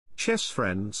Chess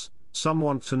friends, some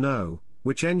want to know,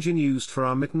 which engine used for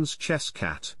our Mittens chess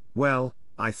cat. Well,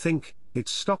 I think, it's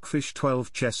Stockfish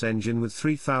 12 chess engine with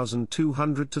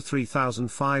 3200 to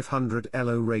 3500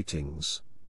 ELO ratings.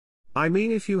 I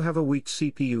mean, if you have a weak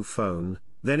CPU phone,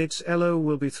 then its ELO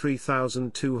will be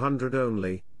 3200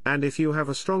 only, and if you have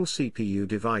a strong CPU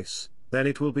device, then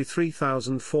it will be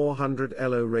 3400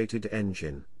 ELO rated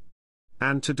engine.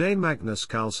 And today Magnus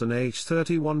Carlsen age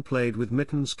 31 played with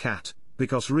Mittens cat,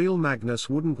 because real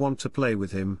Magnus wouldn't want to play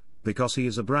with him, because he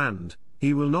is a brand,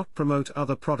 he will not promote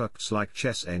other products like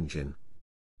chess engine.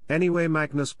 Anyway,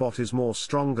 Magnus bot is more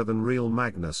stronger than real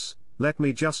Magnus. Let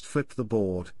me just flip the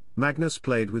board. Magnus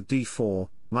played with d4,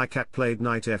 my cat played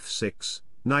knight f6,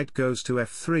 knight goes to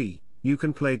f3, you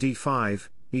can play d5,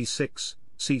 e6,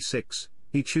 c6,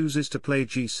 he chooses to play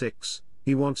g6,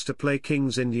 he wants to play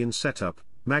King's Indian setup.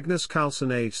 Magnus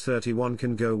Carlsen age 31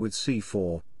 can go with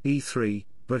c4, e3,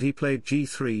 but he played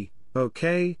g3,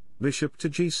 okay, bishop to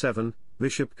g7,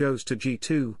 bishop goes to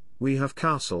g2, we have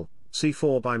castle,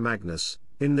 c4 by Magnus.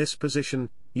 In this position,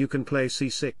 you can play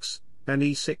c6, and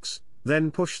e6,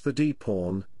 then push the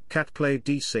d-pawn. Cat played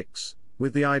d6,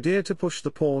 with the idea to push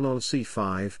the pawn on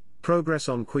c5, progress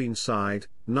on queen side,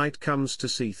 knight comes to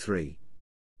c3.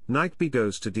 Knight b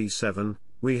goes to d7,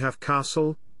 we have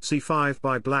castle, c5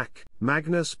 by black.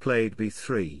 Magnus played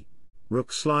b3.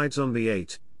 Rook slides on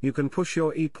b8, you can push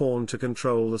your e-pawn to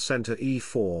control the center.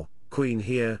 e4, queen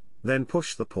here, then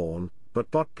push the pawn, but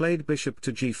bot played bishop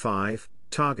to g5,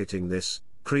 targeting this,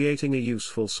 creating a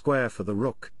useful square for the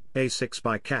rook. a6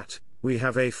 by cat, we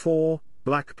have a4,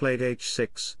 black played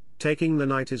h6, taking the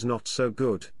knight is not so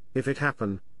good. If it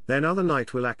happen, then other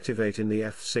knight will activate in the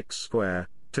f6 square,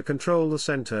 to control the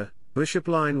center, bishop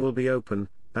line will be open,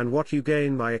 and what you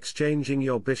gain by exchanging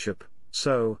your bishop.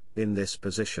 So, in this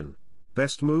position,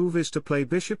 best move is to play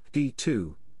bishop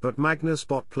d2, but Magnus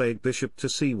bot played bishop to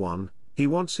c1, he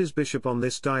wants his bishop on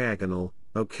this diagonal.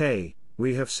 Okay,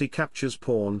 we have c captures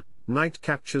pawn, knight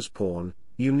captures pawn,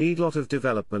 you need lot of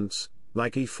developments,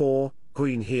 like e4,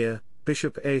 queen here,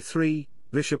 bishop a3,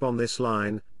 bishop on this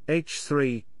line,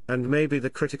 h3, and maybe the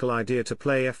critical idea to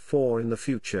play f4 in the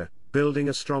future, building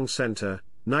a strong center.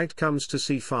 Knight comes to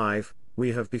c5,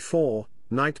 we have b4,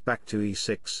 knight back to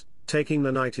e6, taking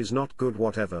the knight is not good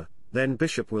whatever, then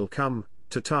bishop will come,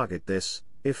 to target this.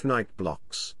 If knight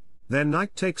blocks, then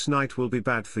knight takes knight will be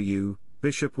bad for you,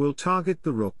 bishop will target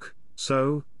the rook,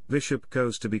 so, bishop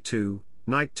goes to b2,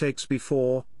 knight takes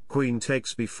b4, queen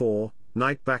takes b4,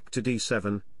 knight back to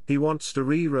d7, he wants to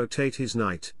re-rotate his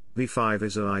knight, b5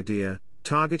 is an idea,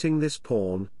 targeting this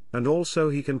pawn, and also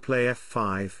he can play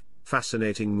f5,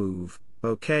 fascinating move.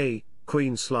 Okay,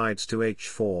 queen slides to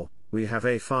h4, we have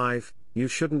a5, you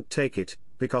shouldn't take it,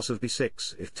 because of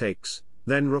b6 if takes,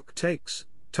 then rook takes,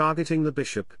 targeting the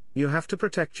bishop, you have to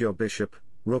protect your bishop,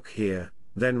 rook here,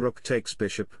 then rook takes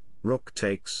bishop, rook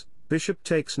takes, bishop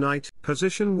takes knight,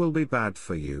 position will be bad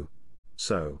for you.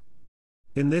 So,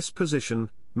 in this position,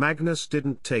 Magnus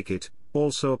didn't take it,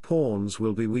 also pawns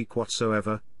will be weak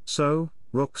whatsoever, so,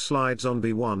 rook slides on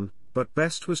b1, but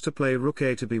best was to play rook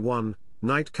a to b1,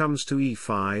 knight comes to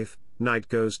e5, knight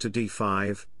goes to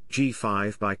d5,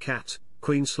 g5 by cat,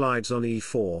 queen slides on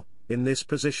e4, in this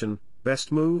position,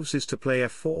 best moves is to play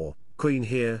f4, queen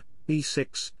here,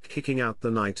 e6, kicking out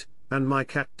the knight, and my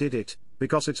cat did it,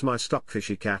 because it's my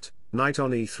stockfishy cat, knight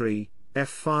on e3,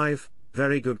 f5,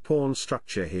 very good pawn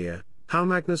structure here. How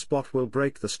Magnus bot will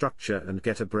break the structure and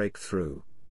get a breakthrough.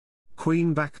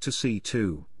 Queen back to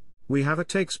c2. We have a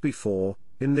takes b4,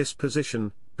 in this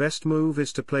position, best move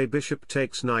is to play bishop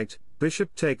takes knight,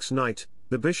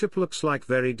 the bishop looks like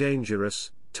very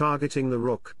dangerous, targeting the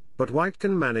rook, but white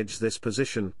can manage this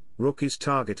position, rook is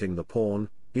targeting the pawn,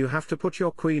 you have to put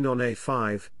your queen on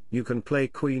a5, you can play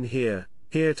queen here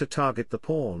to target the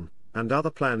pawn, and other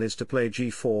plan is to play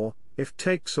g4, if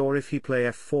takes or if he play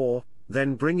f4,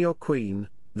 then bring your queen,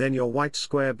 then your white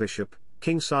square bishop,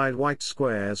 kingside white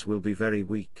squares will be very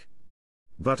weak.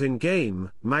 But in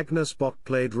game, Magnus bot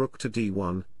played rook to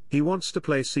d1, he wants to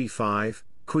play c5,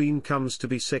 queen comes to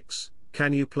b6,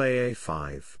 can you play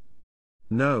a5?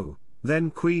 No, then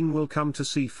queen will come to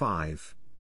c5.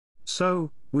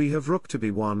 So, we have rook to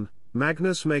b1,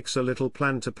 Magnus makes a little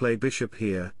plan to play bishop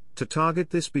here, to target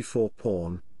this b4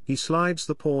 pawn, he slides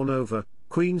the pawn over,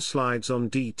 queen slides on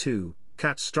d2,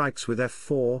 cat strikes with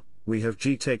f4, we have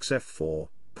g takes f4,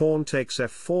 pawn takes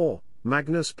f4,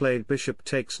 Magnus played bishop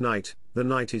takes knight, the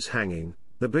knight is hanging,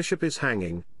 the bishop is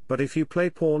hanging, but if you play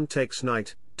pawn takes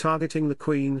knight, targeting the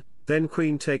queen, then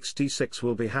queen takes d6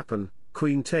 will be happen,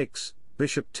 queen takes,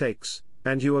 bishop takes,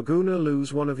 and you are gonna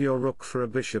lose one of your rook for a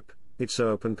bishop, it's a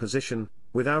open position,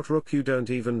 without rook you don't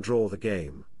even draw the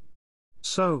game.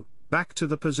 So, back to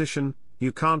the position,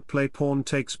 you can't play pawn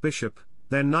takes bishop,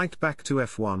 then knight back to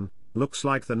f1, looks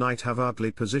like the knight have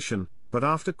ugly position, but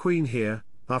after queen here,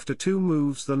 after 2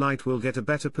 moves the knight will get a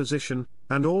better position,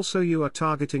 and also you are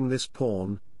targeting this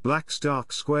pawn, black's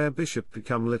dark square bishop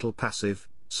become little passive,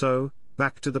 so,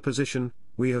 back to the position,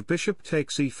 we have bishop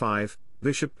takes e5,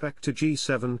 bishop back to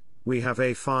g7, we have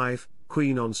a5,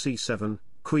 queen on c7,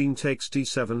 queen takes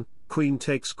d7, queen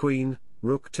takes queen,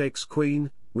 rook takes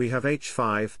queen, we have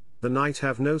h5, the knight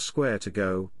have no square to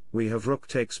go, we have rook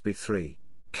takes b3.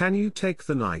 Can you take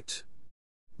the knight?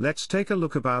 Let's take a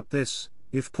look about this.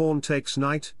 If pawn takes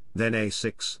knight, then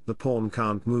a6, the pawn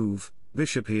can't move,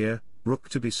 bishop here, rook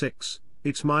to b6,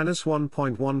 it's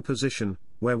 -1.1 position,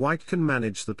 where white can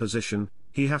manage the position,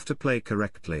 he have to play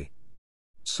correctly.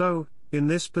 So, in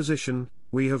this position,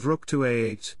 we have rook to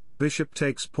a8, bishop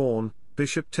takes pawn,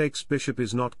 bishop takes bishop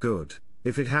is not good,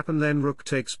 if it happen then rook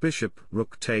takes bishop,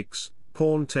 rook takes,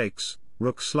 pawn takes,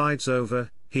 rook slides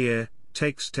over, here,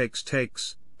 takes,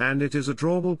 and it is a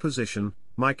drawable position.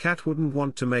 My cat wouldn't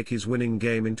want to make his winning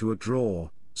game into a draw,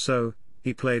 so,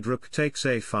 he played rook takes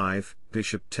a5,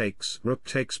 bishop takes, rook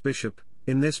takes bishop.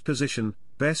 In this position,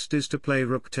 best is to play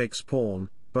rook takes pawn,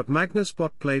 but Magnus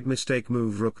bot played mistake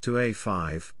move rook to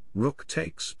a5, rook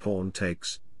takes pawn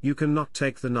takes, you cannot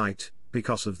take the knight,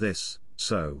 because of this,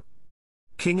 so.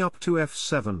 King up to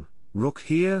f7, rook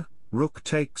here, rook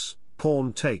takes,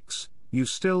 pawn takes, you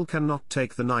still cannot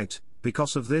take the knight,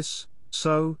 because of this,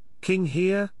 so, king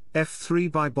here, f3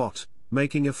 by bot,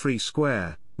 making a free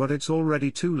square, but it's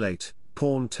already too late,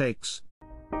 pawn takes.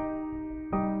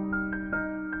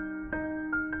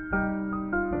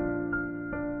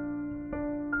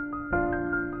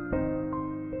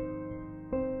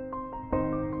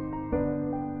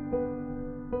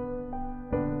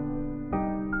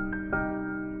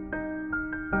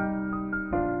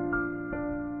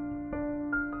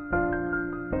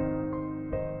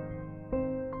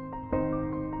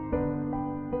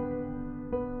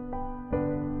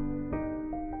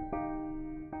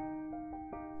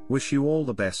 Wish you all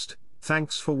the best,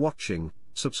 thanks for watching,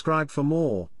 subscribe for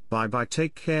more, bye bye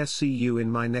take care see you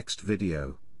in my next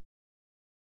video.